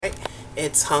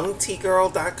It's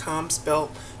hungtgirl.com,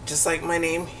 spelled just like my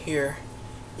name here.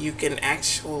 You can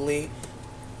actually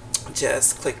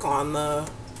just click on the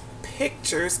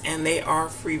pictures and they are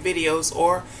free videos,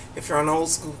 or if you're on an old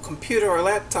school computer or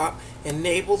laptop,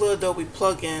 enable the Adobe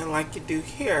plugin like you do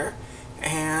here,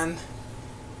 and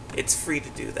it's free to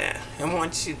do that. And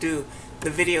once you do, the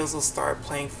videos will start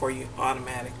playing for you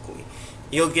automatically.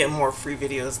 You'll get more free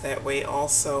videos that way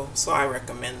also, so I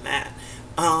recommend that.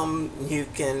 You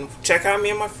can check out me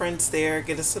and my friends there,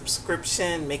 get a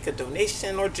subscription, make a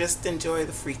donation, or just enjoy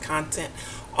the free content.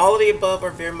 All of the above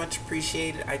are very much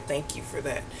appreciated. I thank you for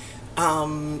that.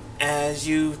 As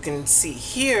you can see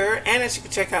here, and as you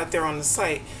can check out there on the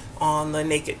site, on the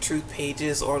Naked Truth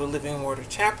pages or the Living Water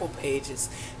Chapel pages,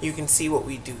 you can see what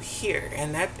we do here,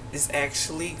 and that is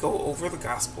actually go over the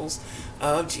Gospels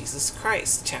of Jesus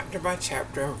Christ, chapter by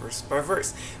chapter and verse by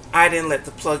verse. I didn't let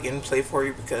the plugin play for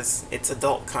you because it's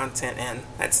adult content, and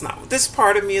that's not what this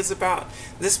part of me is about.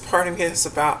 This part of me is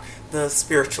about the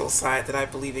spiritual side that I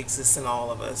believe exists in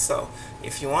all of us. So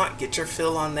if you want, get your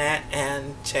fill on that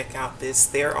and check out this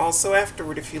there also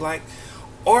afterward if you like,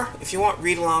 or if you want,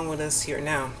 read along with us here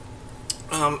now.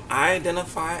 I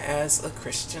identify as a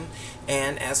Christian,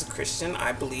 and as a Christian,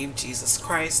 I believe Jesus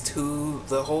Christ, who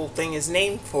the whole thing is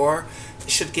named for,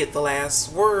 should get the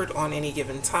last word on any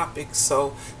given topic.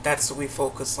 So that's what we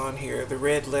focus on here, the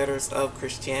red letters of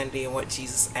Christianity and what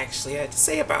Jesus actually had to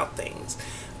say about things.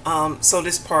 So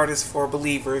this part is for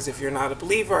believers. If you're not a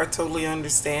believer, I totally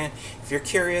understand. If you're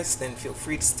curious, then feel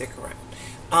free to stick around.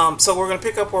 So we're going to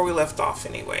pick up where we left off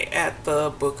anyway, at the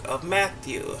book of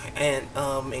Matthew. And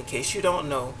in case you don't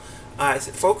know, I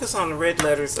said focus on the red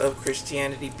letters of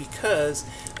Christianity, because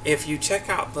if you check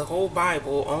out the whole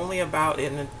Bible, only about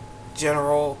in the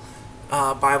general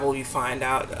Bible you find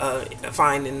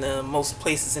in the most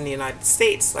places in the United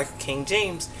States, like King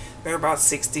James, there are about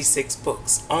 66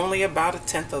 books. Only about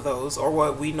 1/10 of those, or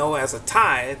what we know as a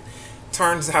tithe,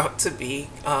 turns out to be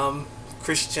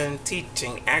Christian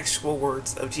teaching, actual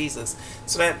words of Jesus.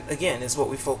 So that again is what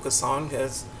we focus on,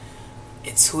 because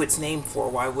it's who it's named for.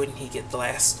 Why wouldn't he get the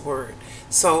last word?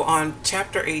 So on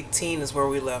chapter 18 is where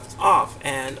we left off,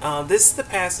 and this is the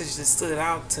passage that stood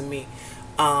out to me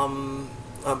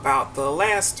about the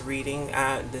last reading.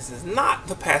 This is not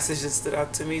the passage that stood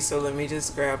out to me, so let me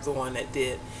just grab the one that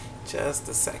did. Just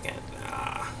a second.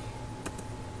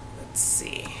 Let's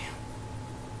see.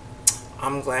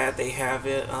 I'm glad they have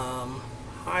it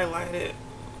highlighted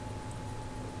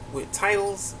with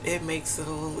titles. It makes it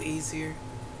a little easier.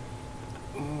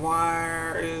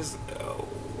 Where is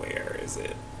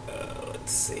it?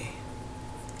 Let's see.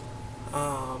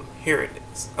 Here it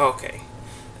is. Okay.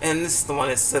 And this is the one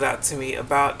that stood out to me,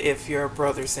 about if your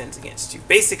brother sins against you.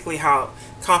 Basically how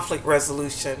conflict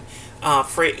resolution,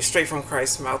 straight from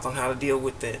Christ's mouth on how to deal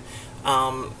with it.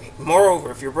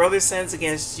 Moreover, if your brother sins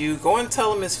against you, go and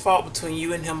tell him his fault between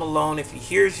you and him alone. If he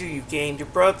hears you, you gained your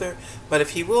brother. But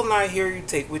if he will not hear you,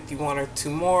 take with you 1 or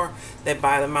 2 more, that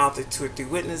by the mouth of 2 or 3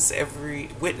 witnesses,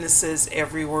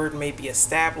 every word may be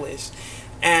established.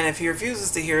 And if he refuses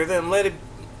to hear them,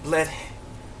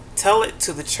 tell it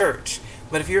to the church.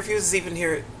 But if he refuses even to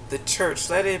hear the church,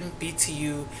 let him be to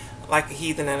you like a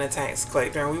heathen and a tax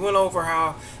collector. And we went over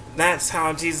how that's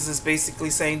how Jesus is basically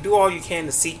saying, do all you can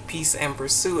to seek peace and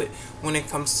pursue it when it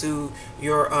comes to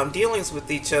your dealings with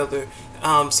each other,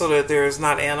 so that there is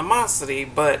not animosity.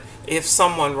 But if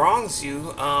someone wrongs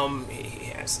you,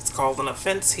 as it's called an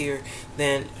offense here,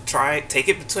 then take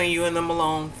it between you and them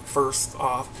alone first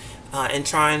off, and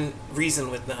try and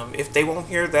reason with them. If they won't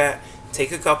hear that,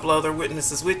 take a couple other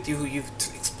witnesses with you who you've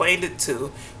explained it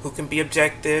to, who can be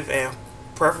objective and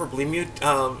preferably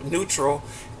neutral,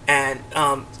 and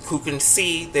who can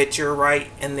see that you're right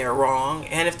and they're wrong.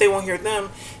 And if they won't hear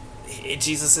them,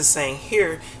 Jesus is saying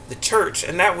here, the church,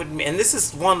 and this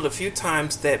is one of the few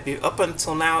times that up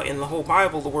until now in the whole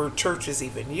Bible the word church is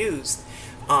even used,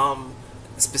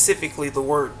 specifically the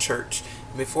word church.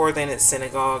 Before then it's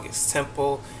synagogue, it's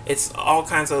temple, it's all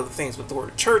kinds of other things, but the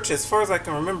word church, as far as I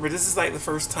can remember, this is like the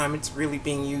first time it's really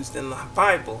being used in the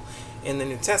Bible, in the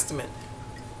New Testament.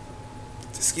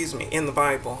 In the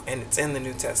Bible, and it's in the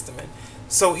New Testament.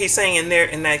 So he's saying in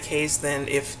that case, then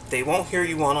if they won't hear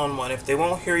you one-on-one, if they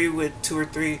won't hear you with 2 or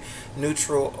 3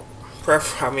 neutral,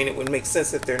 it would make sense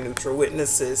that they're neutral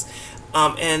witnesses,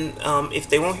 and if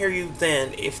they won't hear you,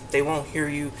 then if they won't hear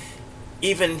you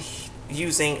even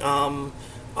using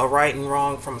a right and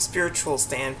wrong from a spiritual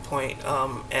standpoint,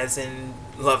 as in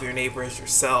love your neighbor as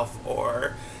yourself,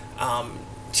 or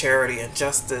charity and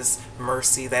justice,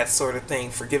 mercy, that sort of thing,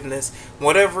 forgiveness,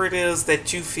 whatever it is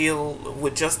that you feel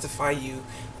would justify you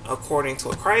according to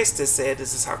what Christ has said,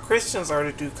 this is how Christians are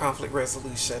to do conflict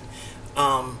resolution.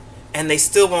 And they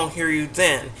still won't hear you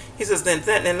then. He says then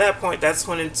at that point, that's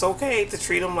when it's okay to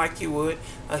treat them like you would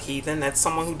a heathen. That's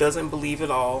someone who doesn't believe at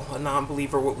all, a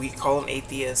non-believer, what we call an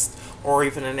atheist, or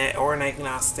even an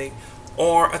agnostic,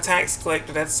 or a tax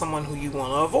collector. That's someone who you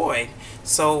want to avoid.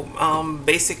 So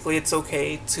basically, it's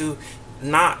okay to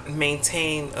not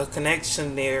maintain a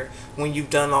connection there when you've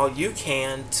done all you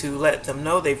can to let them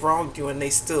know they've wronged you, and they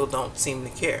still don't seem to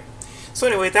care. So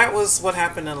anyway, that was what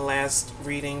happened in the last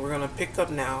reading. We're going to pick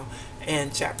up now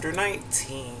in chapter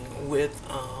 19 with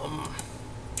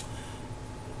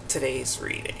today's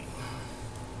reading.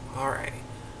 Alright,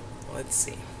 let's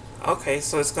see. Okay,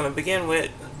 so it's going to begin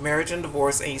with marriage and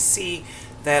divorce, and you see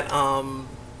that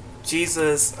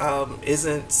Jesus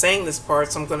isn't saying this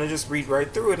part, so I'm going to just read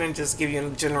right through it and just give you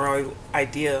a general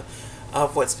idea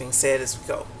of what's being said as we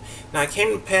go. Now it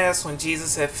came to pass when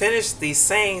Jesus had finished these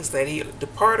sayings that he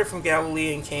departed from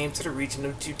Galilee and came to the region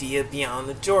of Judea beyond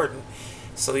the Jordan.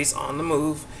 So he's on the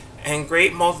move, and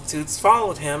great multitudes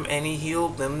followed him, and he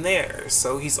healed them there.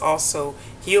 So he's also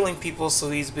healing people,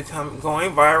 so he's going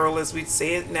viral, as we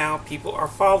say it now. People are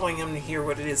following him to hear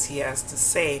what it is he has to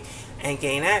say and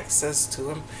gain access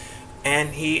to him. And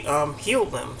he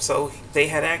healed them, so they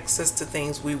had access to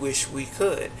things we wish we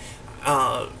could.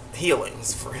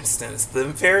 Healings, for instance.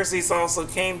 The Pharisees also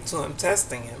came to him,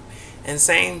 testing him and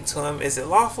saying to him, is it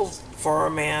lawful for a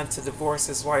man to divorce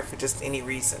his wife for just any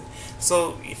reason?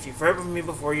 So if you've read with me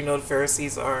before, you know the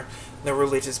Pharisees are the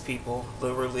religious people,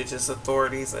 the religious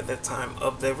authorities at the time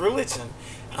of the religion,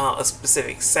 a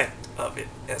specific sect of it,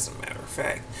 as a matter of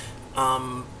fact.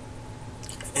 And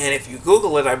if you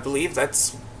Google it, I believe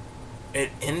it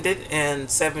ended in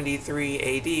 73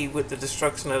 AD with the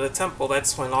destruction of the temple.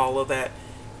 That's when all of that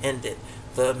ended.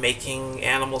 The making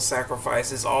animal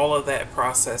sacrifices, all of that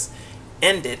process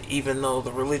ended, even though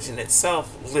the religion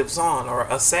itself lives on, or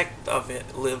a sect of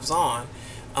it lives on.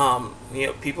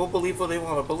 People believe what they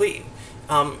want to believe.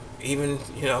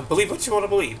 Believe what you want to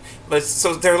believe. But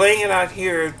so they're laying it out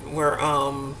here where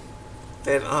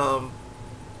they're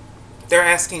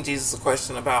asking Jesus a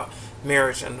question about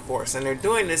marriage and divorce, and they're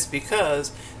doing this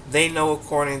because they know,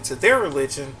 according to their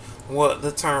religion, what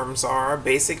the terms are.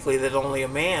 Basically, that only a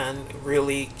man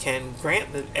really can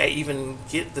even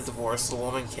get the divorce. The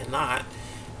woman cannot,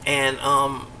 and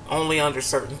only under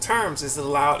certain terms is it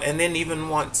allowed. And then even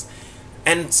once,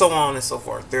 and so on and so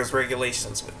forth. There's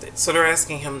regulations with it. So they're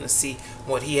asking him to see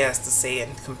what he has to say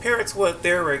and compare it to what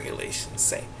their regulations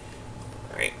say.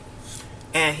 Right?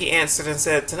 And he answered and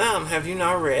said to them, have you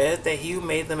not read that he who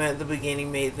made them at the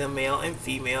beginning made them male and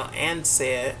female, and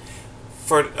said,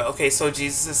 so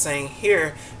Jesus is saying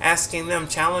here, asking them,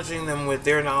 challenging them with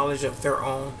their knowledge of their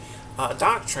own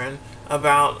doctrine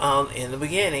about in the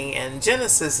beginning and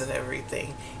Genesis and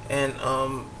everything, and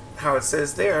how it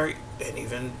says there, and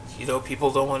even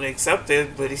people don't want to accept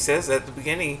it, but he says at the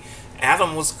beginning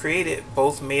Adam was created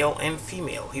both male and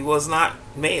female. He was not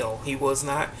male, he was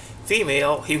not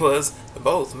female, he was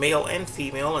both male and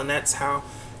female, and that's how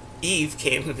Eve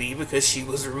came to be, because she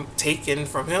was taken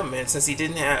from him. And since he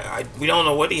didn't have, we don't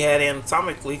know what he had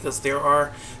anatomically, because there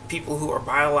are people who are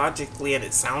biologically, and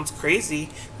it sounds crazy,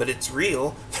 but it's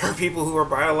real, there are people who are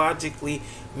biologically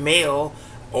male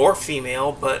or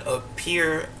female, but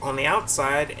appear on the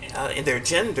outside, in their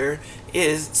gender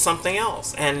is something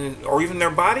else, or even their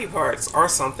body parts are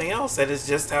something else. That is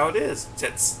just how it is.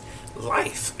 That's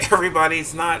life. Everybody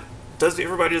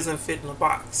doesn't fit in a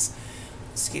box.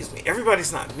 Excuse me.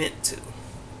 Everybody's not meant to.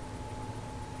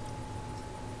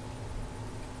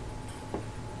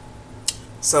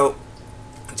 So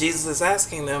Jesus is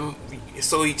asking them,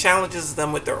 so he challenges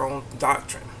them with their own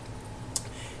doctrine,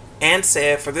 and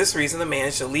said, for this reason a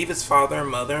man shall leave his father and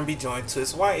mother and be joined to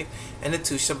his wife, and the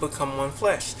two shall become one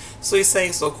flesh. So he's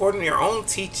saying, so according to your own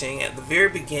teaching, at the very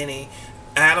beginning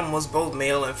Adam was both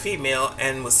male and female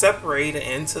and was separated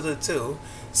into the two.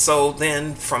 So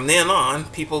then from then on,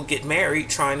 people get married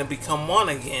trying to become one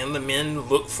again. The men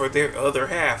look for their other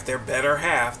half, their better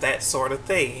half, that sort of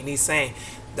thing. And he's saying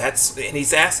and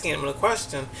he's asking them a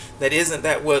question that isn't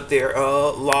that what their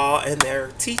law and their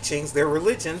teachings, their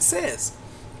religion says.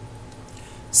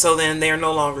 So then they are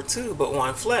no longer two, but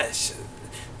one flesh.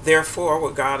 Therefore,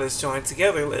 what God has joined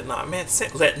together, let not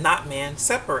man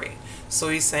separate. So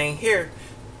he's saying here,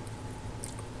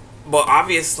 well,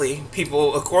 obviously,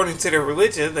 people, according to their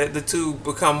religion, that the two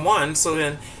become one. So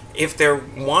then, if they're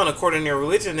one according to their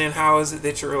religion, then how is it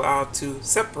that you're allowed to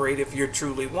separate if you're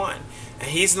truly one? And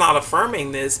he's not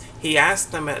affirming this. He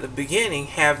asked them at the beginning,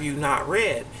 have you not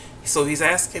read? So he's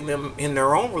asking them in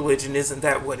their own religion, isn't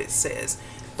that what it says?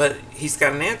 But he's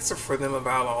got an answer for them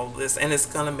about all of this, and it's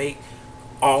going to make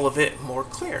all of it more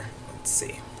clear. Let's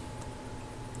see.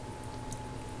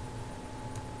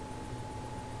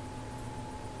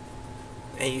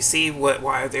 And you see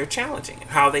why they're challenging it,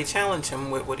 how they challenge him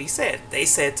with what he said. They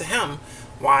said to him,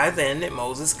 "Why then did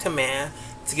Moses command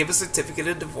to give a certificate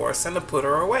of divorce and to put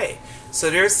her away?"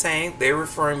 So they're saying, they're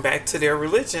referring back to their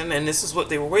religion, and this is what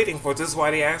they were waiting for. This is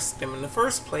why they asked him in the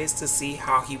first place, to see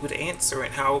how he would answer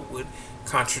and how it would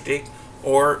contradict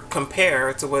or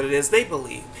compare to what it is they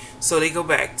believe. So they go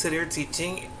back to their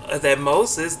teaching that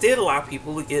Moses did allow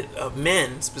people to get,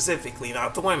 men specifically,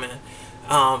 not the women,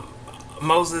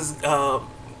 Moses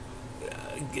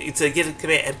to get a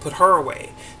command and put her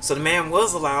away. So the man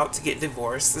was allowed to get a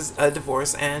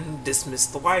divorce and dismiss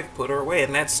the wife, put her away.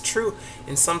 And that's true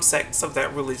in some sects of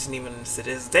that religion, even to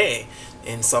this day.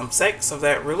 In some sects of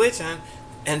that religion,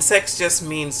 and sex just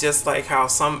means, just like how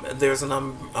there's an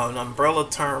umbrella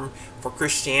term for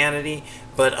Christianity,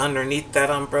 but underneath that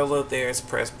umbrella there's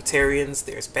Presbyterians,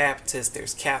 there's Baptists,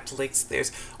 there's Catholics,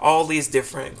 there's all these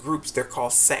different groups. They're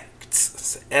called sects.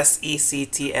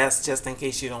 SECTS, just in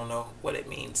case you don't know what it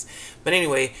means. But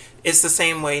anyway, it's the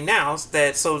same way now,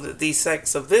 that so that these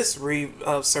sects of this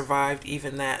survived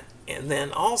even that, and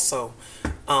then also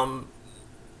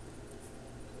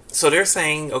so they're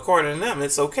saying, according to them,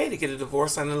 it's okay to get a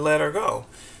divorce and then let her go.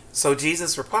 So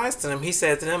Jesus replies to them. He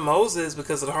said to them, "Moses,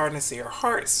 because of the hardness of your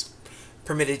hearts,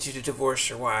 permitted you to divorce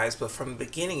your wives, but from the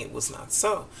beginning it was not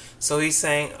so." So he's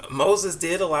saying Moses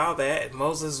did allow that.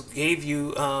 Moses gave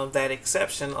you that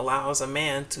exception, allows a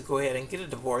man to go ahead and get a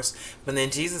divorce. But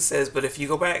then Jesus says, but if you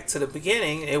go back to the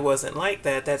beginning, it wasn't like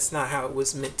that. That's not how it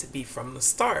was meant to be from the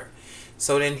start.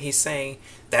 So then he's saying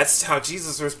that's how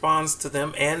Jesus responds to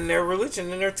them and their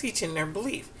religion and their teaching, their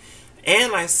belief.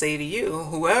 "And I say to you,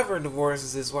 whoever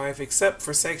divorces his wife except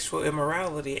for sexual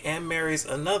immorality and marries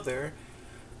another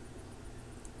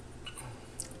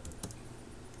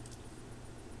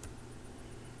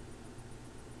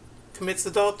commits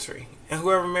adultery, and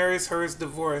whoever marries her is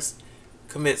divorced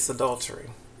commits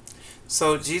adultery."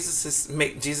 So Jesus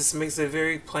makes it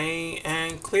very plain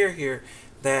and clear here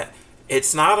that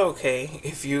it's not okay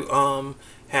if you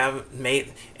have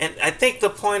made, and I think the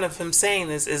point of him saying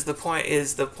this is the point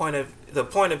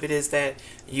of it is that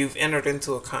you've entered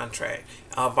into a contract,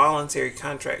 a voluntary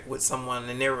contract with someone,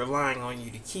 and they're relying on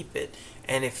you to keep it.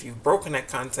 And if you've broken that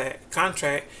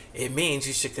contract, it means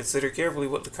you should consider carefully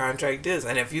what the contract is.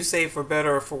 And if you say for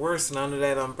better or for worse, and under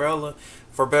that umbrella,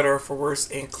 for better or for worse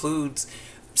includes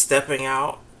stepping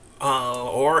out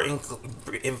or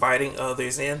inviting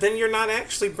others in, then you're not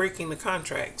actually breaking the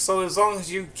contract. So as long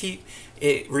as you keep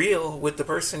it real with the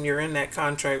person you're in that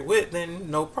contract with,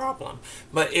 then no problem.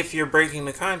 But if you're breaking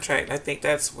the contract, I think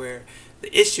that's where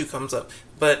the issue comes up.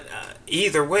 But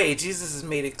either way, Jesus has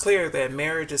made it clear that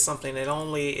marriage is something that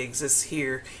only exists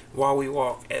here while we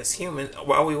walk as human,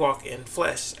 while we walk in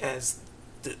flesh as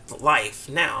the life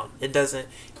now. It doesn't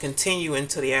continue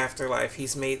into the afterlife.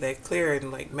 He's made that clear in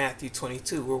like Matthew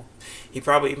 22, where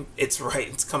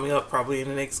it's coming up probably in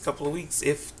the next couple of weeks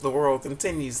if the world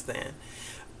continues then.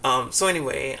 So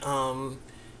anyway,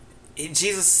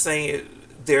 Jesus is saying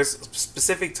there's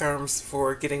specific terms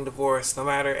for getting divorced, no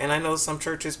matter, and I know some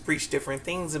churches preach different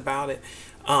things about it,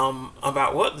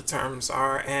 about what the terms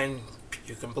are, and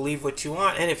you can believe what you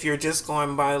want. And if you're just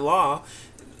going by law,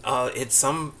 in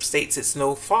some states it's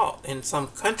no fault. In some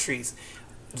countries,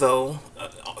 though,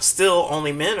 still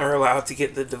only men are allowed to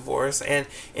get the divorce, and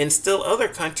in still other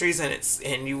countries,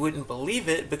 and you wouldn't believe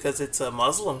it because it's a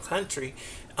Muslim country.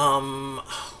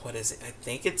 What is it? I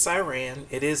think it's Iran.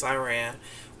 It is Iran,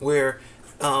 where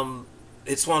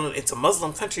it's a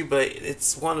Muslim country, but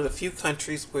it's one of the few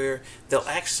countries where they'll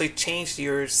actually change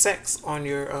your sex on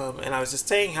your and I was just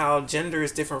saying how gender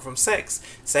is different from sex.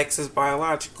 Sex is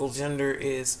biological, gender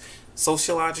is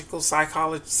sociological,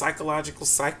 psychological,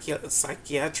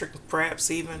 psychiatric, perhaps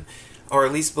even, or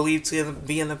at least believed to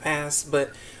be in the past.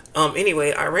 But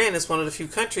anyway, Iran is one of the few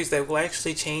countries that will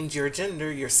actually change your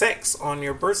gender, your sex on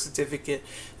your birth certificate,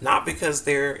 not because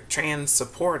they're trans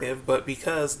supportive, but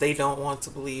because they don't want to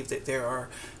believe that there are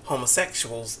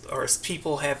homosexuals or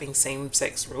people having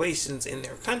same-sex relations in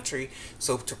their country.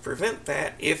 So to prevent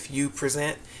that, if you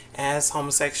present as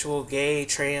homosexual, gay,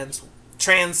 trans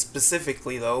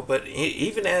specifically though, but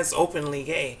even as openly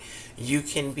gay, you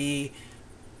can be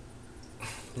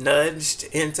nudged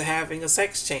into having a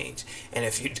sex change. And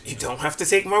if you don't have to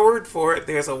take my word for it,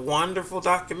 there's a wonderful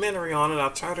documentary on it.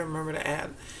 I'll try to remember to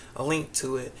add a link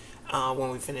to it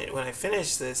when I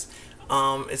finish this.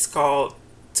 It's called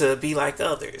To Be Like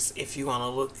Others. If you want to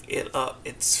look it up,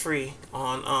 it's free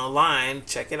online.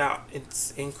 Check it out.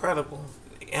 It's incredible.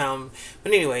 But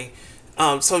anyway,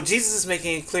 so Jesus is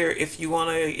making it clear, if you want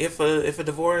to, if a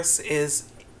divorce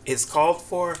is called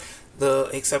for,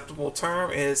 the acceptable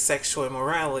term is sexual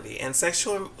immorality, and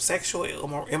sexual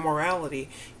immorality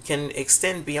can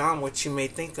extend beyond what you may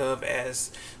think of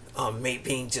as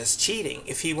being just cheating.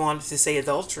 If he wanted to say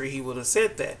adultery, he would have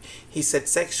said that. He said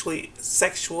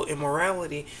sexual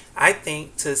immorality, I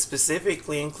think, to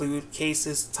specifically include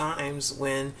times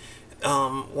when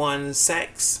one's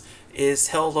sex is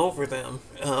held over them,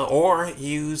 or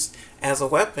used as a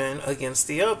weapon against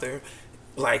the other,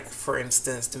 like, for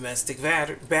instance, domestic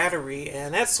battery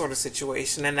and that sort of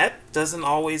situation. And that doesn't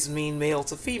always mean male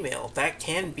to female. That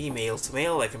can be male to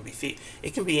male. That can be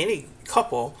it can be any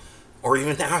couple, or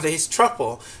even nowadays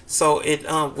trouble. So it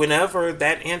whenever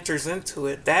that enters into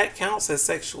it, that counts as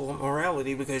sexual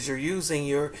immorality, because you're using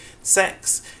your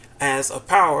sex as a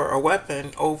power, a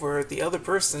weapon over the other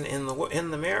person in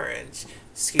the marriage.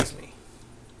 Excuse me.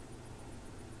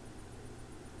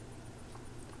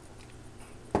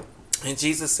 And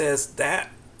Jesus says that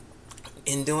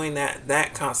in doing that,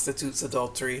 that constitutes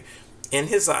adultery in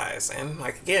his eyes. And,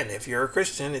 like, again, if you're a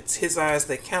Christian, it's his eyes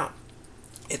that count.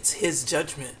 It's his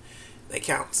judgment that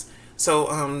counts. So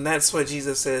that's what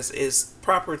Jesus says is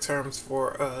proper terms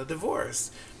for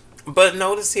divorce. But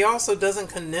notice he also doesn't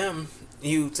condemn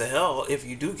you to hell if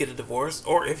you do get a divorce,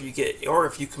 or if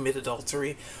you commit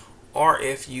adultery, or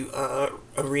if you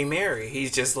remarry.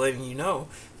 He's just letting you know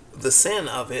the sin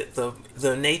of it,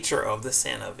 the nature of the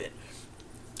sin of it,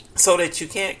 so that you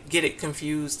can't get it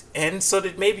confused, and so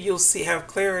that maybe you'll have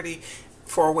clarity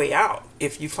for a way out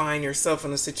if you find yourself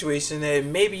in a situation that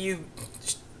maybe you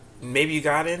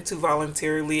got into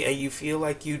voluntarily, and you feel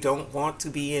like you don't want to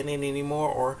be in it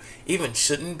anymore, or even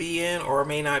shouldn't be in, or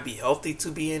may not be healthy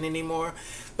to be in anymore,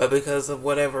 but because of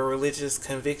whatever religious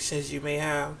convictions you may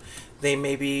have, they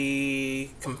may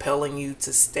be compelling you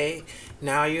to stay.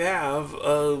 Now you have,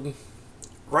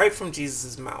 right from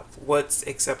Jesus' mouth, what's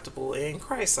acceptable in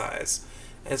Christ's eyes,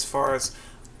 as far as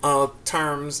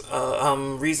terms,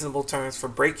 reasonable terms for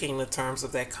breaking the terms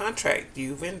of that contract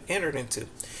you've entered into.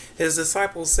 His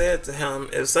disciples said to him,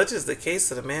 if such is the case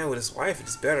of a man with his wife, it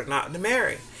is better not to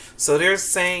marry. So they're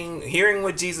saying, hearing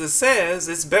what Jesus says,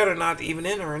 it's better not to even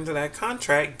enter into that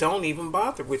contract. Don't even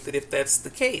bother with it if that's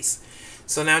the case.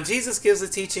 So now Jesus gives a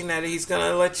teaching that he's going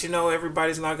to let you know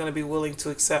everybody's not going to be willing to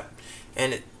accept.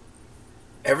 And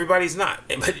everybody's not.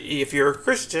 But if you're a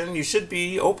Christian, you should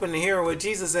be open to hear what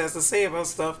Jesus has to say about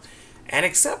stuff and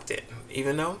accept it,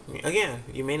 even though, again,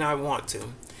 you may not want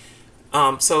to.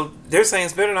 So they're saying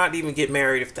it's better not to even get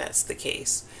married if that's the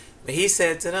case. But he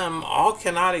said to them, all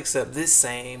cannot accept this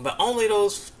saying, but only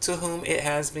those to whom it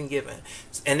has been given.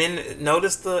 And then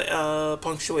notice the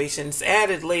punctuation. It's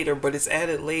added later, but it's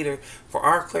added later for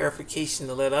our clarification,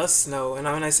 to let us know. And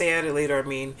when I say added later, I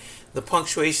mean the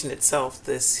punctuation itself,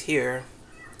 this here,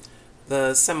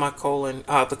 the semicolon,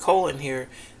 the colon here,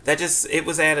 it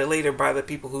was added later by the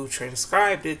people who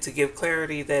transcribed it to give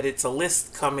clarity that it's a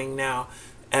list coming now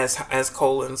as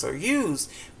colons are used,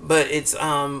 but it's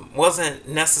wasn't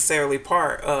necessarily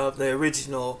part of the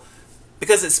original,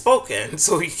 because it's spoken.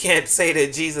 So you can't say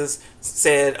that Jesus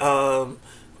said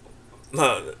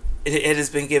it has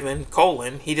been given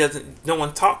colon. He doesn't. No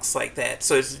one talks like that.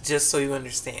 So it's just so you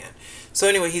understand. So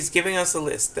anyway, he's giving us a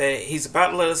list that he's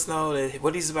about to let us know that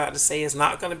what he's about to say is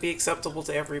not going to be acceptable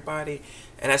to everybody,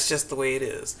 and that's just the way it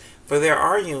is. For there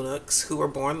are eunuchs who are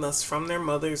born thus from their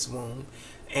mother's womb,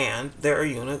 and there are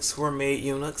eunuchs who are made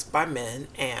eunuchs by men,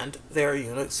 and there are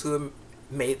eunuchs who have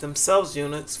made themselves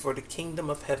eunuchs for the kingdom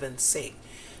of heaven's sake.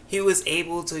 He was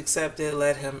able to accept it,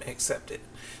 let him accept it.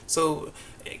 So,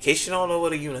 in case you don't know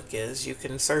what a eunuch is, you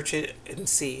can search it and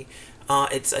see.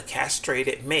 It's a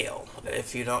castrated male,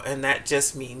 if you don't, and that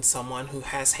just means someone who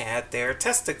has had their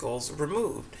testicles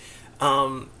removed.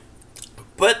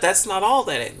 But that's not all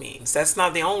that it means. That's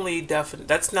not the only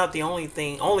That's not the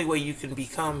only way you can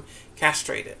become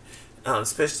castrated,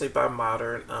 especially by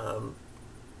modern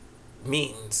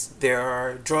means. There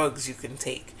are drugs you can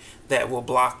take that will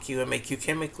block you and make you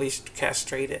chemically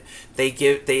castrated. They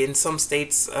in some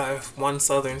states, one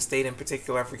southern state in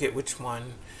particular, I forget which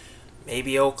one,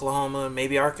 maybe Oklahoma,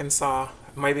 maybe Arkansas,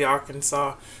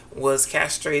 was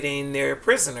castrating their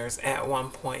prisoners at one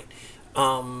point.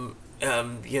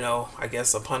 I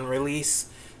guess upon release,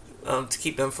 to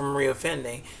keep them from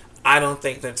reoffending. I don't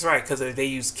think that's right, because they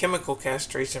use chemical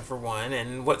castration for one,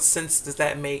 and what sense does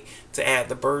that make to add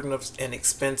the burden of and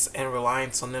expense and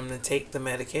reliance on them to take the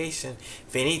medication?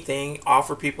 If anything,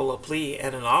 offer people a plea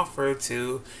and an offer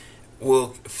to will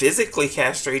physically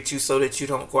castrate you so that you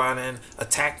don't go out and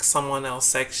attack someone else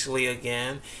sexually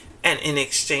again, and in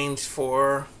exchange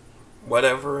for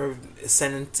whatever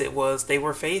sentence it was they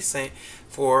were facing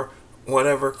for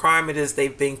whatever crime it is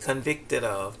they've been convicted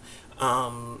of,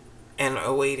 and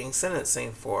awaiting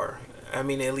sentencing for. I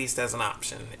mean, at least as an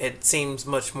option. It seems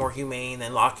much more humane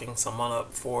than locking someone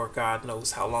up for God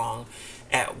knows how long,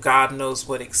 at God knows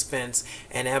what expense,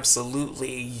 and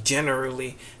absolutely,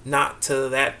 generally, not to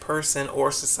that person or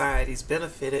society's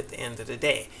benefit at the end of the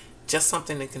day. Just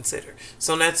something to consider.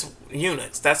 So that's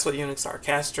eunuchs. That's what eunuchs are.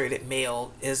 Castrated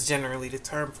male is generally the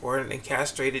term for it, and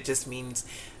castrated just means.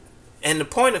 And the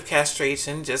point of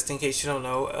castration, just in case you don't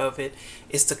know of it,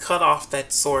 is to cut off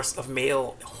that source of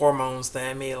male hormones,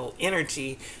 that male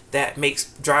energy that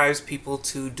drives people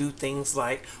to do things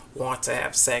like want to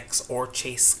have sex or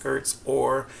chase skirts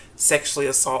or sexually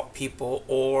assault people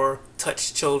or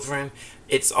touch children.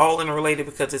 It's all interrelated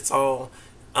because it's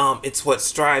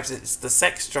what drives it. It's the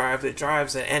sex drive that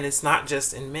drives it, and it's not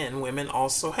just in men. Women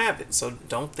also have it. So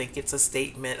don't think it's a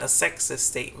sexist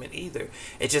statement either.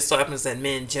 It just so happens that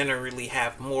men generally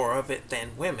have more of it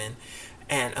than women,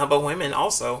 and but women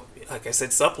also, like I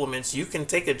said, supplements. You can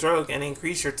take a drug and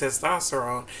increase your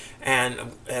testosterone,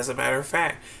 and as a matter of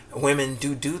fact, women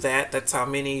do that. That's how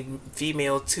many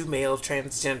female to male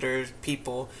transgender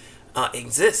people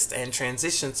exist and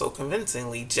transition so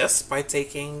convincingly just by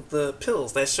taking the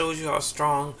pills. That shows you how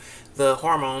strong the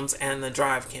hormones and the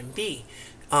drive can be,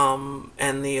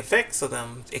 and the effects of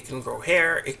them. It can grow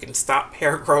hair, it can stop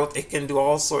hair growth, it can do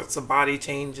all sorts of body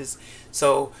changes.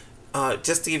 So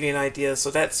just to give you an idea, so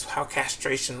that's how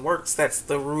castration works. That's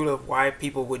the root of why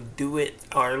people would do it,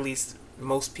 or at least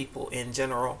most people in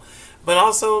general. But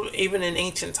also, even in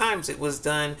ancient times, it was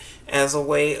done as a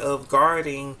way of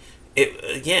guarding it.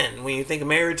 Again, when you think of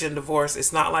marriage and divorce,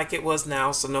 it's not like it was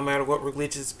now. So no matter what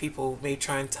religious people may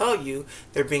try and tell you,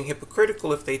 they're being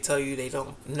hypocritical if they tell you they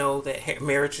don't know that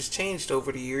marriage has changed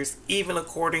over the years, even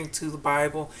according to the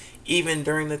Bible, even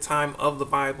during the time of the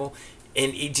Bible.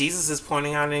 And Jesus is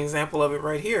pointing out an example of it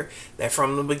right here, that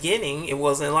from the beginning, it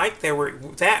wasn't like there were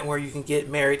that where you can get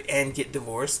married and get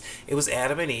divorced. It was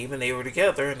Adam and Eve, and they were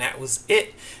together, and that was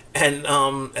it. And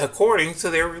according to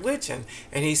their religion.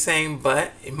 And he's saying,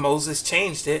 but Moses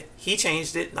changed it. He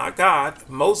changed it, not God.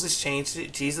 Moses changed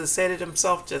it. Jesus said it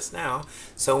himself just now.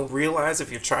 So realize,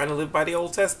 if you're trying to live by the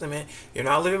Old Testament, you're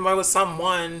not living by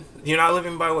you're not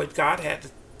living by what God had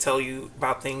to tell you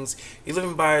about things. You're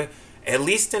living by, at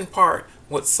least in part,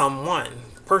 what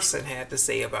person had to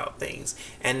say about things.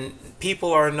 And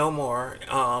people are no more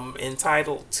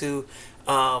entitled to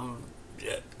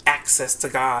access to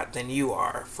God than you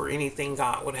are for anything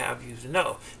God would have you to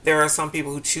know. There are some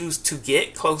people who choose to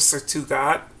get closer to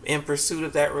God in pursuit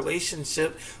of that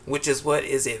relationship, which is what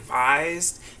is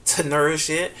advised, to nourish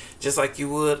it, just like you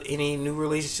would any new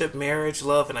relationship, marriage,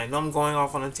 love. And I know I'm going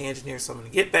off on a tangent here, so I'm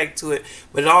going to get back to it.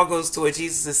 But it all goes to what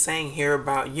Jesus is saying here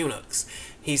about eunuchs.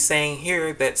 He's saying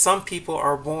here that some people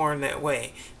are born that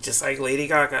way. Just like Lady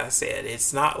Gaga said,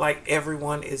 it's not like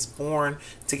everyone is born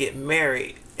to get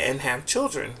married and have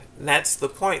children. And that's the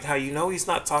point. How you know he's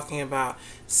not talking about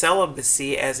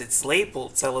celibacy as it's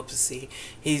labeled celibacy.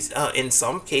 He's in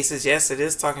some cases, yes, it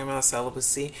is talking about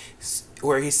celibacy,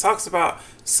 where he talks about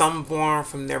some born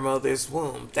from their mother's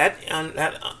womb. That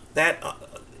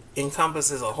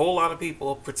encompasses a whole lot of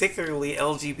people, particularly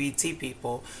LGBT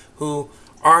people, who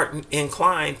aren't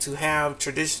inclined to have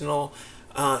traditional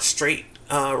straight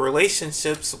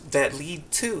relationships that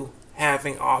lead to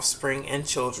having offspring and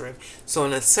children. So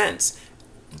in a sense,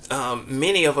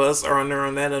 many of us are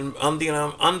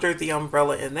under the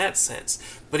umbrella in that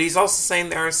sense. But he's also saying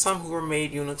there are some who were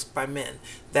made eunuchs by men.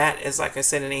 That is, like I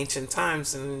said, in ancient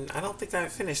times, and I don't think I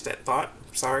finished that thought.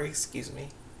 Sorry, excuse me.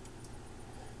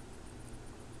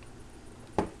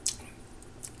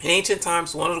 In ancient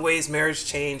times, one of the ways marriage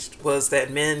changed was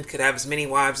that men could have as many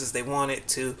wives as they wanted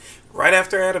to. Right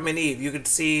after Adam and Eve, you could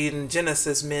see in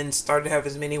Genesis, men started to have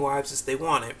as many wives as they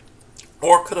wanted,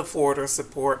 or could afford or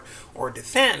support or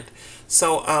defend.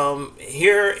 So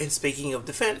here, in speaking of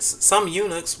defense, some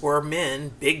eunuchs were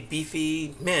men, big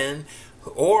beefy men,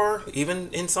 or even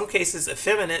in some cases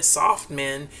effeminate, soft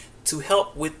men, to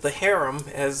help with the harem,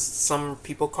 as some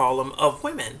people call them, of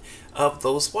women, of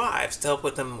those wives, to help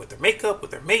with them with their makeup, with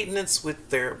their maintenance,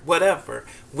 with their whatever,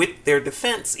 with their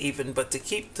defense even, but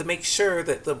to make sure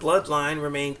that the bloodline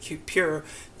remained pure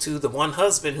to the one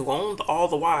husband who owned all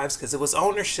the wives, because it was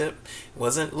ownership, it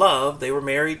wasn't love. They were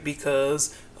married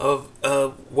because of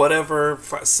whatever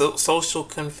social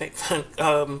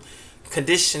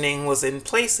conditioning was in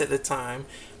place at the time.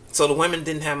 So the women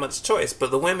didn't have much choice,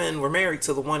 but the women were married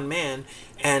to the one man,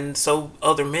 and so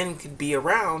other men could be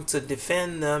around to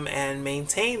defend them and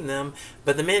maintain them,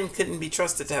 but the men couldn't be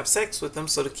trusted to have sex with them.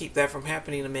 So to keep that from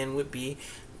happening, the men would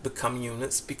become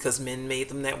eunuchs, because men made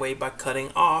them that way by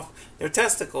cutting off their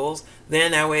testicles.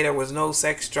 Then that way there was no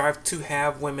sex drive to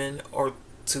have women, or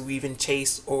to even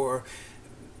chase or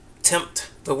tempt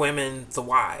the women, the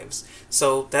wives.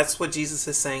 So that's what Jesus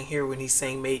is saying here when he's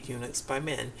saying made eunuchs by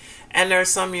men. And there are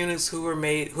some eunuchs who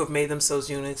have made themselves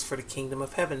eunuchs for the kingdom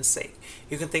of heaven's sake.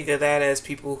 You can think of that as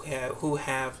people who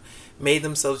have made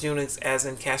themselves eunuchs, as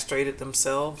in castrated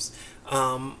themselves.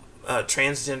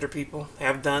 Transgender people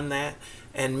have done that,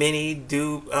 and many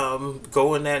do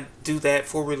do that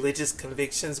for religious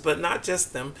convictions. But not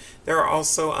just them. There are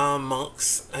also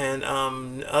monks and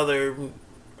other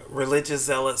religious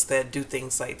zealots that do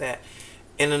things like that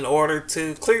in order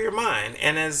to clear your mind.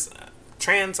 And as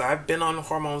trans, I've been on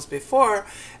hormones before,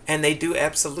 and they do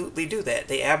absolutely do that.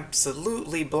 They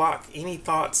absolutely block any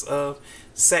thoughts of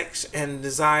sex and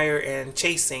desire and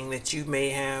chasing that you may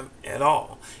have at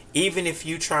all, even if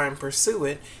you try and pursue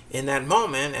it in that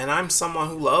moment. And I'm someone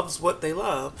who loves what they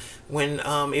love. When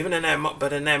even in that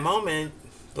but in that moment,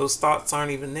 those thoughts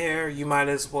aren't even there. You might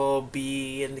as well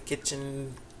be in the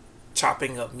kitchen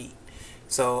chopping up meat.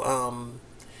 So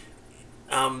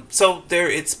so there,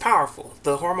 it's powerful.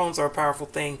 The hormones are a powerful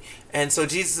thing. And so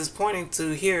Jesus is pointing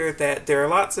to here that there are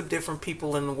lots of different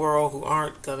people in the world who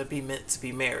aren't going to be meant to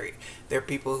be married. There are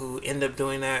people who end up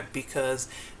doing that because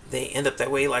they end up that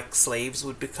way, like slaves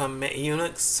would become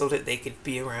eunuchs so that they could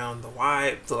be around the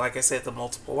wives, like I said, the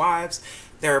multiple wives.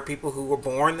 There are people who were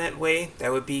born that way.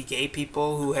 That would be gay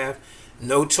people who have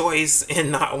no choice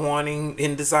in not wanting,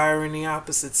 in desiring the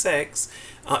opposite sex.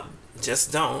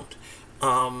 Just don't.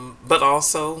 But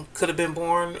also could have been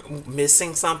born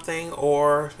missing something,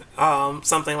 or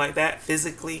something like that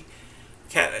physically.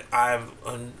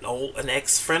 An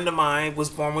ex-friend of mine was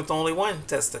born with only one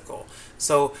testicle.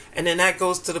 So, and then that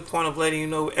goes to the point of letting you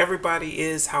know everybody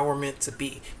is how we're meant to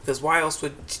be. Because why else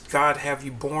would God have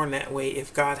you born that way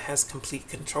if God has complete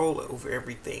control over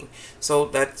everything? So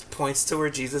that points to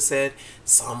where Jesus said,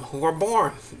 some who are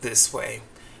born this way,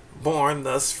 born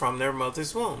thus from their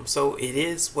mother's womb. So it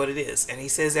is what it is. And he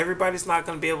says everybody's not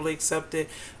going to be able to accept it,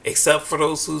 except for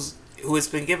those who it's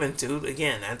been given to.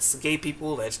 Again, that's gay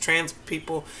people, that's trans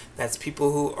people, that's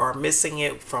people who are missing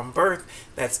it from birth,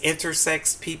 that's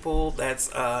intersex people,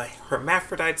 that's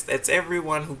hermaphrodites, that's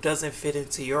everyone who doesn't fit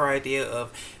into your idea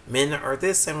of men are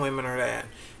this and women are that.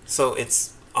 So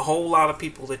it's a whole lot of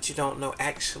people that you don't know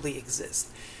actually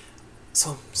exist.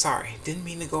 So sorry, didn't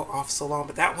mean to go off so long,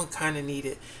 but that one kind of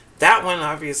needed. That one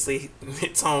obviously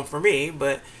hits home for me,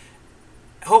 but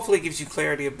hopefully gives you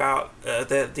clarity about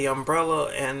the umbrella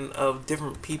and of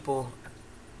different people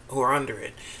who are under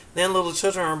it. Then little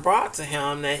children are brought to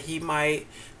him that he might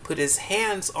put his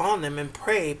hands on them and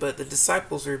pray, but the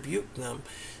disciples rebuked them.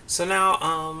 So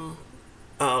now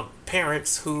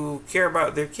parents who care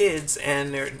about their kids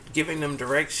and they're giving them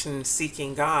direction,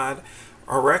 seeking God,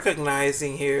 are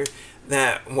recognizing here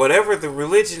that whatever the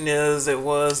religion is, it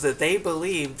was that they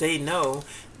believe, they know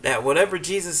that whatever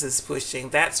Jesus is pushing,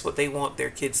 that's what they want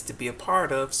their kids to be a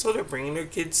part of, so they're bringing their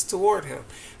kids toward him.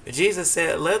 But Jesus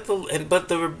said, but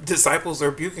the disciples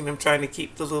are rebuking them, trying to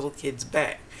keep the little kids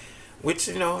back, which,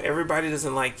 everybody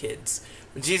doesn't like kids.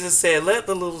 But Jesus said, let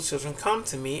the little children come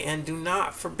to me, and do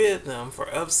not forbid them, for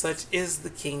of such is the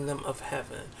kingdom of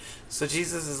heaven. So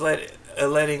Jesus is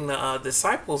letting the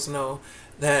disciples know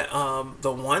that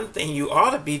the one thing you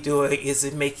ought to be doing is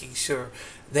in making sure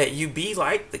that you be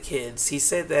like the kids. He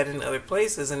said that in other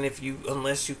places, and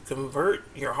unless you convert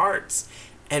your hearts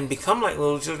and become like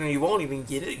little children, you won't even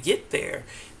get there.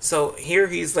 So here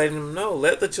he's letting them know,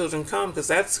 let the children come, because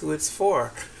that's who it's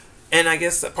for. And I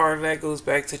guess that part of that goes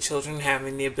back to children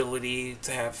having the ability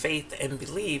to have faith and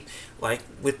believe, like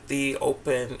with the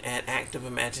open and active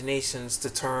imaginations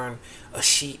to turn a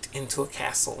sheet into a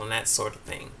castle and that sort of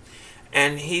thing.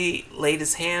 And he laid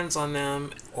his hands on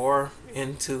them, or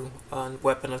into a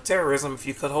weapon of terrorism if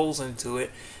you cut holes into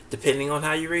it, depending on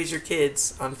how you raise your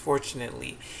kids,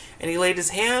 unfortunately. And he laid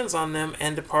his hands on them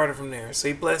and departed from there. So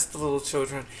he blessed the little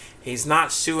children. He's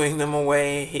not shooing them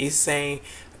away. He's saying,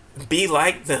 be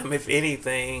like them, if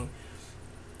anything.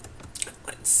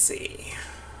 Let's see.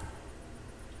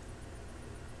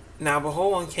 Now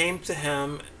behold, one came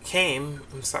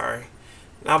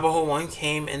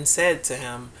and said to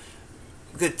him,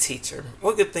 good teacher,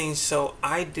 what good things shall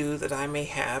I do that I may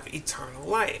have eternal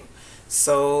life?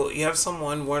 So you have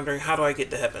someone wondering, how do I get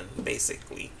to heaven,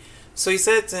 basically. So he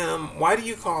said to him, why do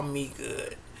you call me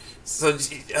good? So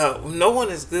no one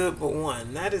is good but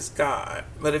one, that is God.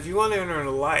 But if you want to enter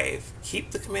into life,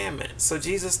 keep the commandments. So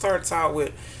Jesus starts out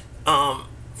with,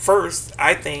 first,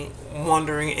 I think,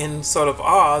 wondering in sort of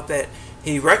awe that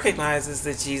he recognizes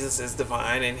that Jesus is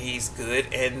divine and he's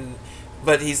good, and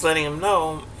but he's letting him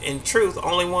know, in truth,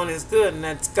 only one is good, and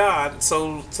that's God.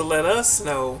 So to let us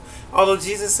know, although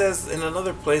Jesus says in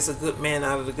another place, a good man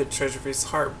out of the good treasure of his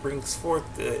heart brings forth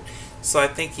good. So I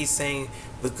think he's saying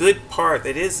the good part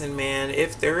that is in man,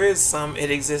 if there is some,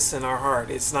 it exists in our heart.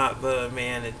 It's not the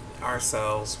man in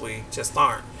ourselves. We just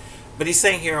aren't. But he's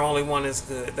saying here only one is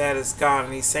good. That is God.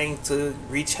 And he's saying to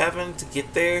reach heaven, to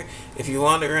get there, if you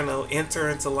want to enter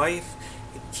into life,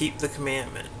 keep the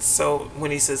commandments. So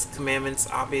when he says commandments,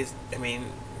 obvious, I mean,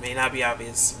 may not be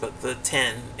obvious, but the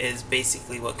 10 is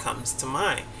basically what comes to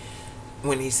mind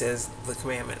when he says the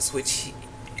commandments, which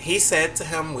he said to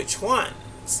him, which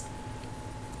ones?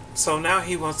 So now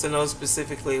he wants to know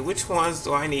specifically, which ones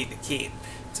do I need to keep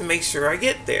to make sure I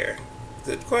get there?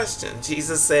 Good question.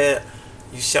 Jesus said,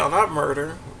 you shall not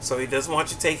murder. So he doesn't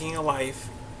want you taking a life.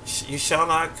 You shall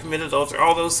not commit adultery.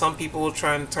 Although some people will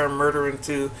try and turn murder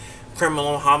into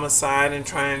criminal homicide and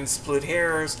try and split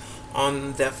hairs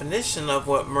on the definition of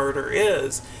what murder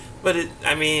is. But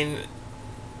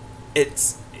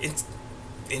it's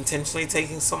intentionally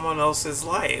taking someone else's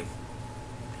life.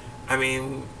 I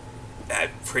mean, that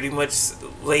pretty much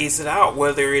lays it out,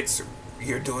 whether it's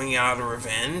you're doing it out of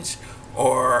revenge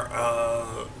or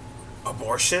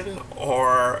abortion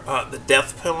or the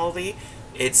death penalty.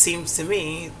 It seems to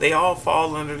me they all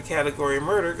fall under the category of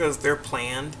murder because they're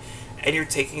planned and you're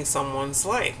taking someone's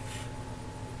life.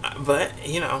 But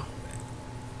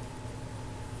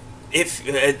if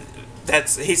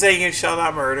that's, he's saying you shall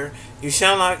not murder, you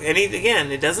shall not, and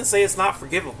again, it doesn't say it's not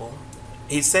forgivable.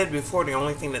 He said before the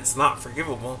only thing that's not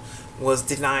forgivable was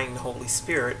denying the Holy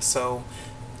Spirit. So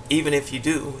even if you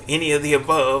do any of the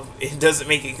above, it doesn't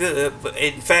make it good. But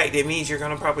in fact, it means you're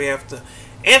going to probably have to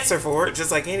answer for it,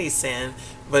 just like any sin.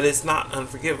 But it's not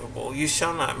unforgivable. You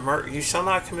shall not murder. You shall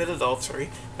not commit adultery.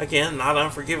 Again, not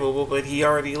unforgivable. But he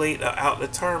already laid out the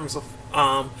terms of,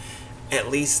 at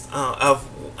least of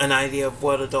an idea of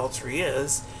what adultery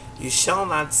is. You shall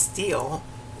not steal.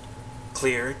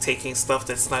 Clear, taking stuff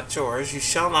that's not yours. You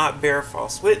shall not bear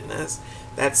false witness.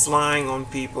 That's lying on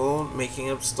people, making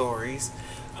up stories.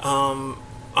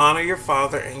 Honor your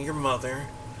father and your mother.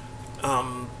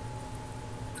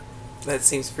 That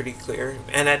seems pretty clear.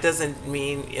 And that doesn't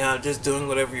mean just doing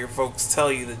whatever your folks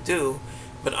tell you to do,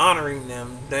 but honoring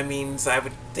them. That means, I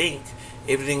would think,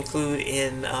 it would include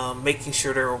in making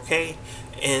sure they're okay,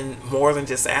 and more than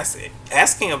just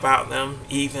asking about them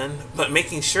even, but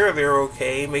making sure they're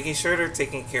okay, making sure they're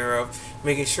taken care of,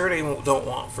 making sure they don't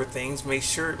want for things, making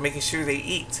sure they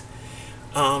eat.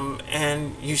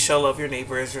 And you shall love your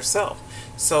neighbor as yourself.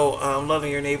 So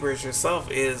loving your neighbor as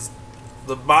yourself is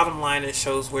the bottom line. It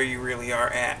shows where you really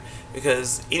are at,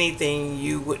 because anything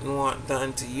you wouldn't want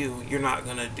done to you, you're not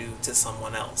going to do to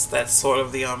someone else. That's sort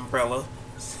of the umbrella.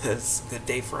 It's a good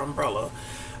day for umbrella.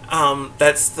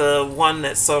 That's the one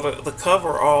that's sort of the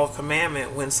cover-all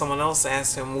commandment when someone else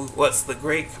asks him, what's the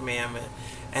great commandment?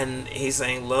 And he's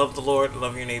saying, love the Lord and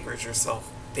love your neighbor as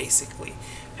yourself, basically.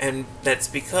 And that's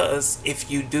because if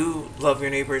you do love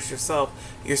your neighbor as yourself,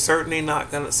 you're certainly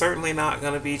not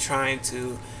gonna be trying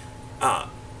to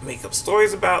make up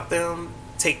stories about them,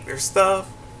 take their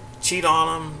stuff, cheat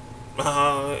on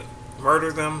them,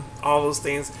 murder them, all those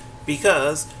things,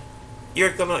 because you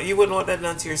wouldn't want that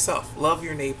done to yourself. Love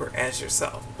your neighbor as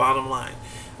yourself. Bottom line.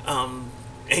 And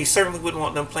you certainly wouldn't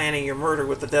want them planning your murder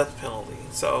with the death penalty.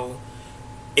 So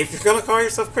if you're going to call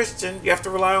yourself Christian, you have to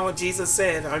rely on what Jesus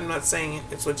said. I'm not saying it,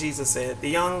 it's what Jesus said. The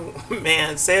young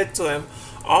man said to him,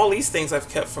 all these things I've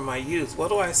kept from my youth. What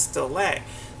do I still lack?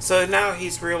 So now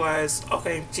he's realized,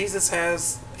 okay, Jesus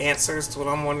has answers to what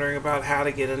I'm wondering about, how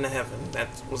to get into heaven. That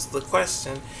was the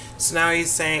question. So now he's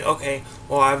saying, okay,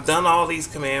 well, I've done all these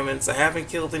commandments. I haven't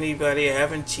killed anybody. I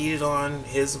haven't cheated on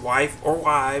his wife or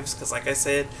wives, because like I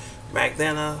said, back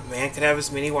then a man could have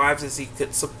as many wives as he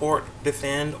could support,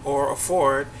 defend, or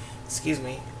afford. Excuse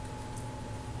me.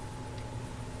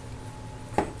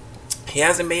 He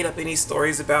hasn't made up any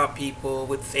stories about people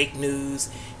with fake news.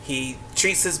 He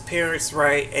treats his parents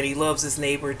right, and he loves his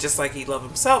neighbor just like he loves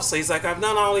himself. So he's like, I've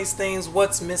done all these things.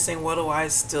 What's missing? What do I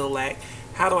still lack?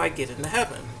 How do I get into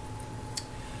heaven?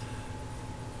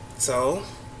 So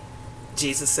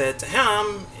Jesus said to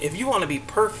him, if you want to be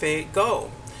perfect,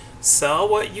 go. Sell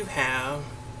what you have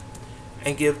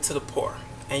and give to the poor,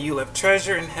 and you'll have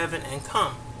treasure in heaven, and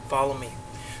come, follow me.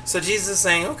 So Jesus is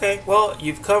saying, okay, well,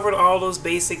 you've covered all those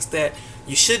basics that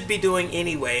you should be doing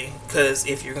anyway, because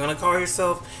if you're going to call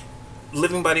yourself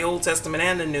living by the Old Testament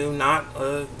and the New, not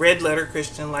a red letter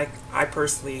Christian like I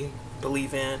personally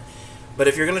believe in. But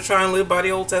if you're going to try and live by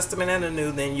the Old Testament and the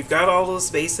New, then you've got all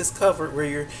those bases covered where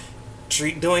you're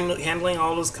handling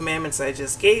all those commandments I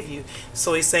just gave you.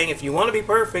 So he's saying, if you want to be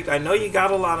perfect, I know you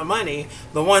got a lot of money.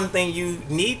 The one thing you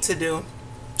need to do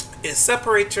is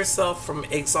separate yourself from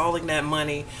exalting that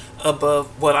money above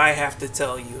what I have to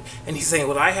tell you. And he's saying,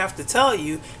 what I have to tell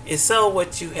you is sell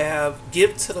what you have,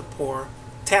 give to the poor,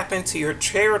 tap into your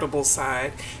charitable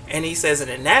side. And he says, and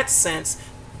in that sense,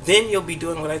 then you'll be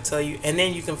doing what I tell you, and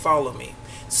then you can follow me.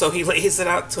 So he lays it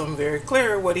out to him very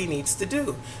clear what he needs to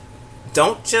do.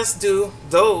 Don't just do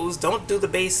those, don't do the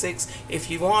basics.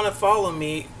 If you want to follow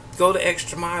me, go the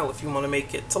extra mile if you want to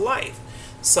make it to life.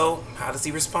 So how does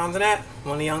he respond to that?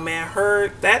 When the young man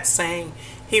heard that saying,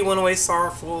 he went away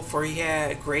sorrowful, for he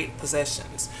had great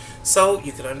possessions. So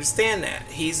you can understand that.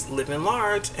 He's living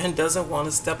large and doesn't want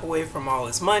to step away from all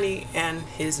his money and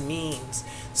his means.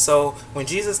 So when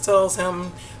Jesus tells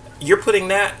him, you're putting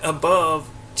that above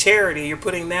charity, you're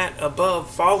putting that above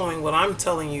following what I'm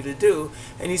telling you to do,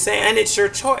 and he's saying, and it's your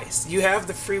choice. You have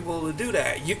the free will to do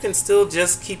that. You can still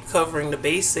just keep covering the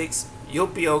basics. You'll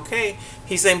be okay.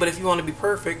 He's saying, but if you want to be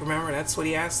perfect, remember, that's what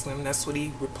he asked him. That's what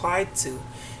he replied to.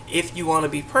 If you want to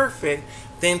be perfect,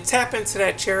 then tap into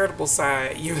that charitable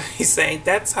side. He's saying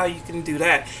that's how you can do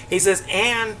that. He says,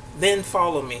 and then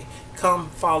follow me. Come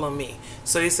follow me.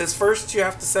 So he says, first you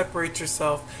have to separate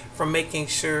yourself from making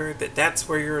sure that that's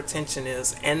where your attention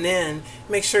is, and then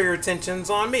make sure your attention's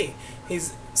on me. But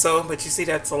you see,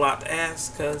 that's a lot to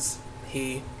ask, because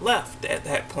he left at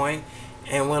that point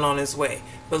and went on his way.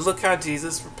 But look how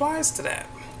Jesus replies to that.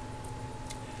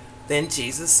 Then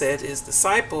Jesus said to his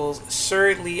disciples,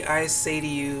 assuredly I say to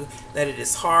you that it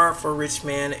is hard for a rich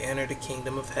man to enter the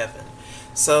kingdom of heaven.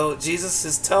 So Jesus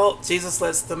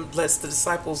lets the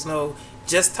disciples know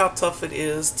just how tough it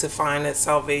is to find that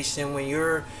salvation when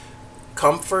your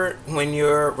comfort, when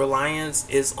your reliance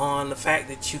is on the fact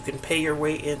that you can pay your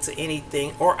way into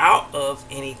anything or out of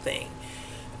anything.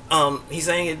 He's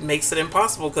saying it makes it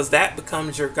impossible, because that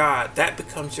becomes your God. That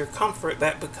becomes your comfort.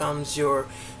 That becomes you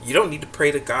don't need to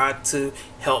pray to God to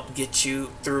help get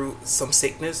you through some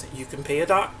sickness. You can pay a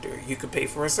doctor. You can pay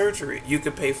for a surgery. You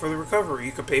can pay for the recovery.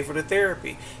 You can pay for the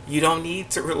therapy. You don't need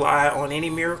to rely on any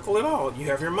miracle at all. You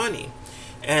have your money.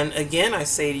 And again, I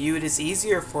say to you, it is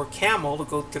easier for a camel to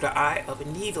go through the eye of a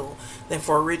needle than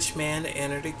for a rich man to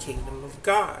enter the kingdom of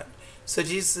God. So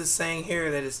Jesus is saying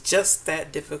here that it's just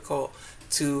that difficult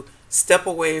to step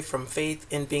away from faith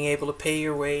in being able to pay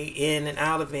your way in and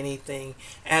out of anything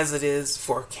as it is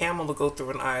for a camel to go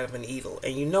through an eye of a needle.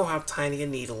 And you know how tiny a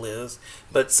needle is,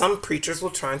 but some preachers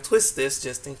will try and twist this,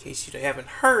 just in case you haven't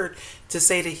heard, to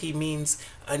say that he means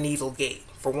a needle gate.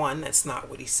 For one, that's not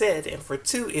what he said. And for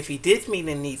two, if he did mean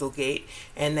a needle gate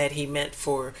and that he meant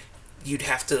for you'd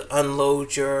have to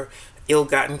unload your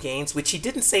ill-gotten gains, which he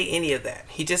didn't say any of that.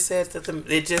 He just said that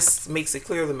it just makes it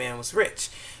clear the man was rich.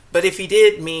 But if he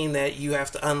did mean that you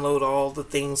have to unload all the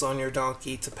things on your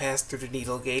donkey to pass through the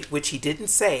needle gate, which he didn't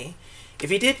say, if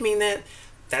he did mean that,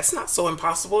 that's not so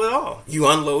impossible at all. You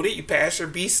unload it, you pass your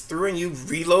beast through, and you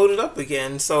reload it up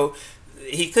again. So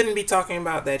he couldn't be talking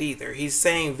about that either. He's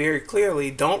saying very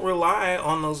clearly, don't rely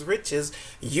on those riches.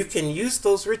 You can use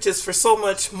those riches for so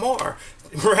much more,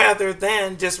 rather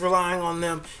than just relying on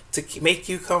them to make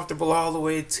you comfortable all the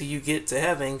way till you get to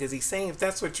heaven. Because he's saying if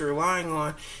that's what you're relying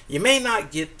on, you may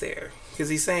not get there. Because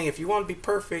he's saying if you want to be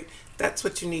perfect, that's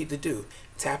what you need to do.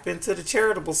 Tap into the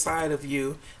charitable side of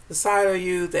you, the side of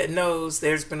you that knows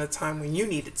there's been a time when you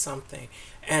needed something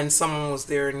and someone was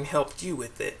there and helped you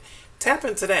with it. Tap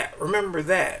into that. Remember,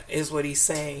 that is what he's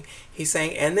saying. He's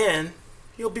saying, and then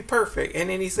you'll be perfect. And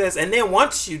then he says, and then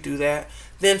once you do that,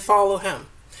 then follow him.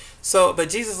 So, but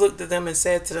Jesus looked at them and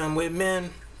said to them, with men,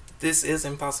 this is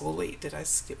impossible. Wait, did I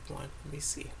skip one? Let me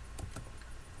see.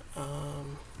 Oh,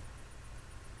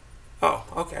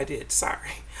 okay, I did.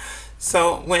 Sorry.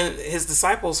 So when his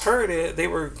disciples heard it, they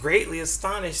were greatly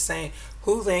astonished, saying,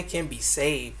 who then can be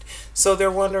saved? So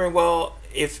they're wondering, well,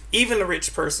 if even a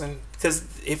rich person, because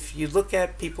if you look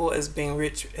at people as being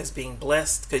rich, as being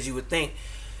blessed, because you would think,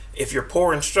 if you're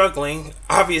poor and struggling,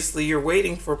 obviously you're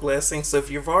waiting for blessing. So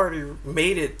if you've already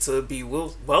made it to be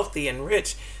wealthy and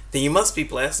rich, then you must be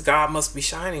blessed. God must be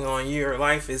shining on you. Your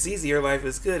life is easy. Your life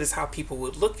is good, is how people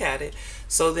would look at it.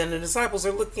 So then the disciples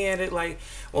are looking at it like,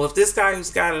 well, if this guy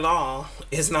who's got it all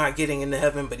is not getting into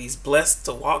heaven, but he's blessed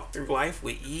to walk through life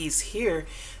with ease here,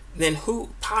 then who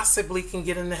possibly can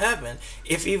get into heaven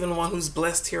if even one who's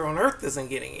blessed here on earth isn't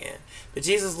getting in? But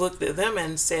Jesus looked at them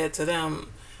and said to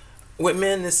them, With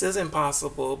men, this is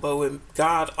impossible, but with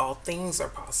God, all things are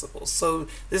possible. So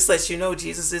this lets you know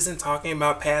Jesus isn't talking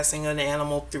about passing an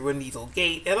animal through a needle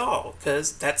gate at all,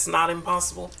 because that's not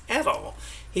impossible at all.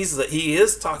 He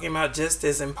is talking about just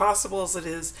as impossible as it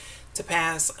is to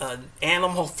pass an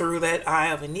animal through that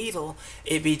eye of a needle.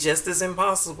 It'd be just as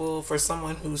impossible for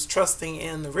someone who's trusting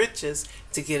in the riches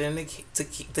to get into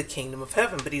the kingdom of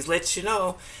heaven. But he's let you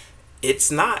know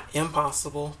it's not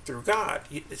impossible through God.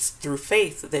 It's through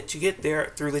faith that you get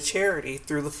there, through the charity,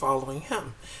 through the following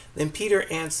him. Then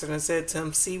Peter answered and said to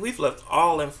him, see, we've left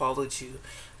all and followed you.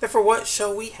 Therefore, what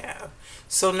shall we have?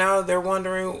 So now they're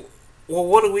wondering, well,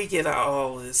 what do we get out of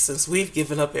all this since we've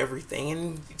given up everything?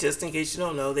 And just in case you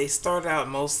don't know, they started out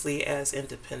mostly as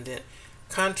independent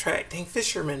contracting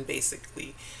fishermen,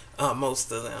 basically,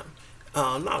 most of them.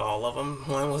 Not all of them.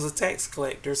 One was a tax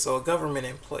collector, so a government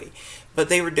employee. But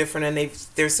they were different, and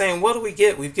they're saying, what do we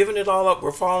get? We've given it all up.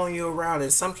 We're following you around. In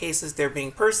some cases, they're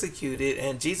being persecuted,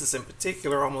 and Jesus in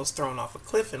particular almost thrown off a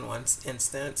cliff in one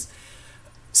instance.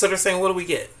 So they're saying, what do we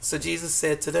get? So Jesus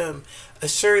said to them,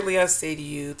 assuredly I say to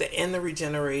you that in the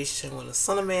regeneration, when the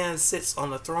Son of Man sits on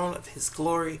the throne of his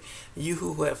glory, you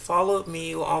who have followed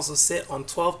me will also sit on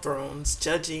 12 thrones,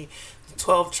 judging the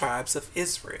 12 tribes of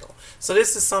Israel. So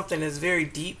this is something that's very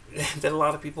deep that a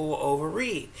lot of people will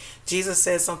overread. Jesus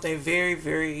says something very,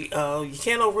 very, you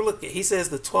can't overlook it. He says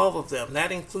the 12 of them.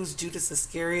 That includes Judas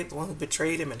Iscariot, the one who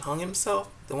betrayed him and hung himself,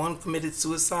 the one who committed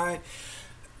suicide.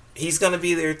 He's going to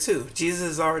be there too. Jesus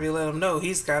has already let him know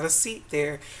he's got a seat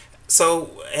there.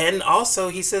 So, and also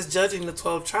he says judging the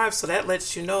 12 tribes. So that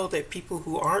lets you know that people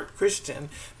who aren't Christian,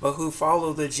 but who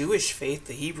follow the Jewish faith,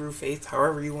 the Hebrew faith,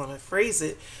 however you want to phrase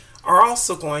it, are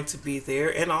also going to be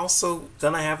there and also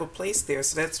going to have a place there.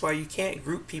 So that's why you can't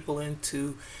group people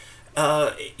into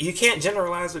you can't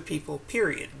generalize with people,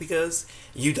 period, because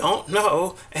you don't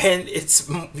know, and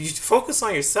you focus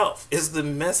on yourself is the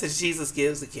message Jesus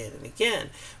gives again and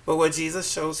again. But what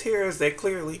Jesus shows here is that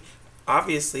clearly,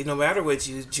 obviously, no matter what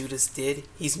Judas did,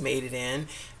 he's made it in.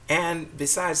 And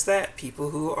besides that,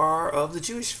 people who are of the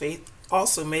Jewish faith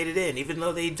also made it in, even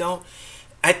though they don't.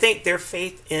 I think their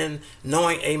faith in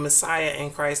knowing a Messiah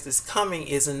and Christ is coming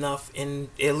is enough, in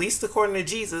at least according to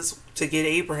Jesus, to get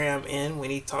Abraham in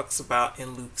when he talks about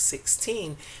in Luke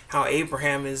 16 how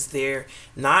Abraham is there,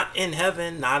 not in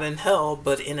heaven, not in hell,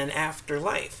 but in an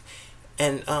afterlife.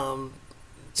 And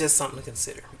just something to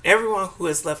consider. Everyone who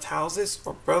has left houses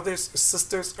or brothers or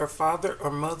sisters or father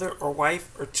or mother or wife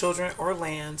or children or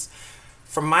lands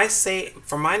for my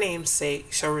name's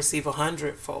sake shall receive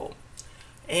 100-fold.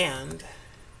 And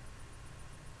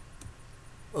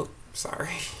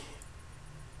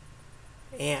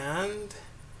and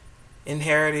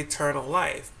inherit eternal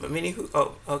life. But many who,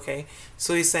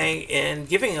 so he's saying, in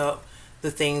giving up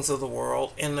the things of the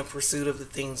world, in the pursuit of the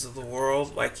things of the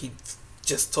world, like he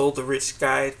just told the rich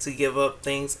guy to give up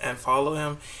things and follow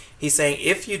him. He's saying,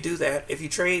 if you do that, if you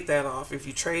trade off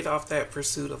that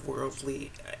pursuit of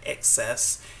worldly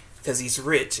excess, because he's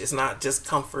rich, it's not just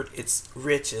comfort, it's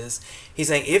riches. He's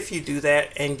saying, if you do that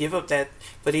and give up that,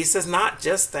 but he says not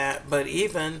just that, but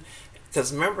even,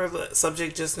 because remember the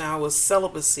subject just now was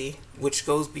celibacy, which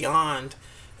goes beyond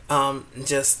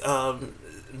just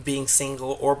being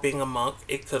single or being a monk.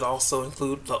 It could also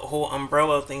include the whole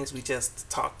umbrella of things we just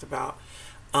talked about.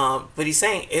 But he's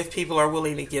saying, if people are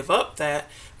willing to give up that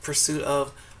pursuit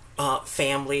of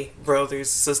family, brothers,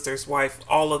 sisters, wife,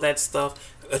 all of that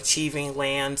stuff, achieving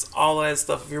lands, all of that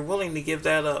stuff, if you're willing to give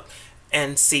that up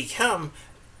and seek him,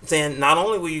 then not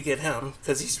only will you get him,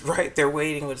 because he's right there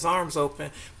waiting with his arms open,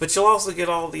 but you'll also get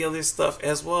all the other stuff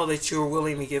as well that you're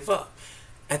willing to give up.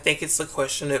 I think it's a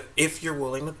question of if you're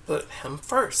willing to put him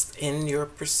first in your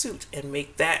pursuit and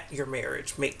make that your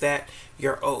marriage, make that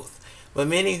your oath. But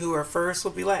many who are first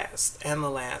will be last, and the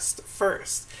last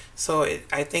first. So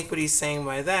I think what he's saying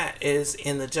by that is,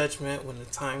 in the judgment, when the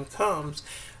time comes,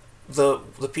 the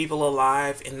people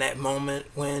alive in that moment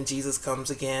when Jesus comes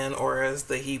again, or as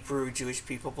the Hebrew Jewish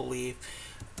people believe,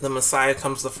 the Messiah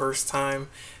comes the first time,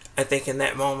 I think in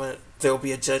that moment there'll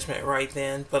be a judgment right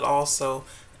then. But also,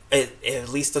 at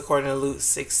least according to Luke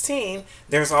 16,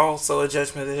 there's also a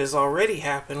judgment that has already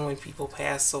happened when people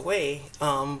pass away,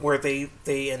 where they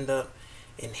end up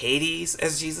in Hades,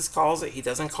 as Jesus calls it. He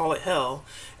doesn't call it hell.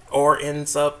 Or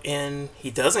ends up in,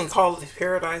 he doesn't call it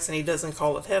paradise and he doesn't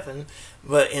call it heaven,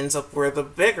 but ends up where the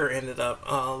beggar ended up,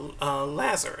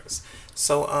 Lazarus.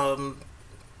 So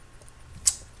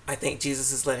I think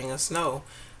Jesus is letting us know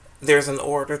there's an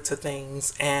order to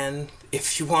things, and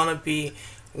if you want to be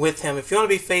with him. If you want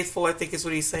to be faithful, I think is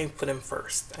what he's saying, put him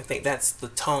first. I think that's the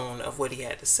tone of what he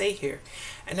had to say here.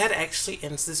 And that actually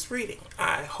ends this reading.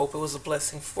 I hope it was a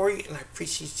blessing for you, and I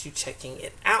appreciate you checking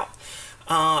it out.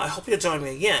 I hope you'll join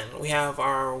me again. We have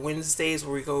our Wednesdays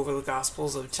where we go over the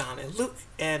Gospels of John and Luke,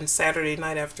 and Saturday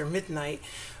night after midnight,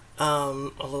 a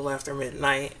little after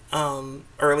midnight,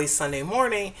 early Sunday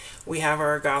morning, we have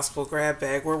our Gospel Grab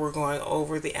Bag where we're going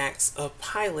over the Acts of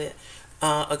Pilate,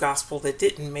 a gospel that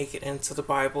didn't make it into the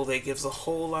Bible, that gives a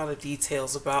whole lot of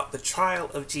details about the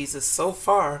trial of Jesus so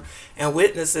far and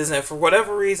witnesses, and for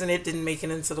whatever reason it didn't make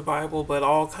it into the Bible, but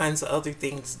all kinds of other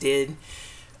things did.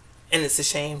 And it's a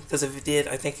shame, because if it did,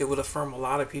 I think it would affirm a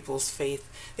lot of people's faith.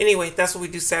 Anyway, that's what we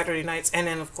do Saturday nights. And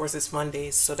then, of course, it's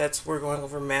Mondays. So we're going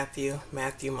over Matthew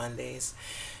Mondays.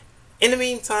 In the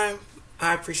meantime,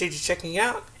 I appreciate you checking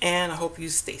out. And I hope you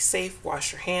stay safe,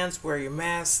 wash your hands, wear your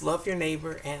mask, love your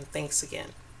neighbor. And thanks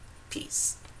again.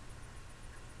 Peace.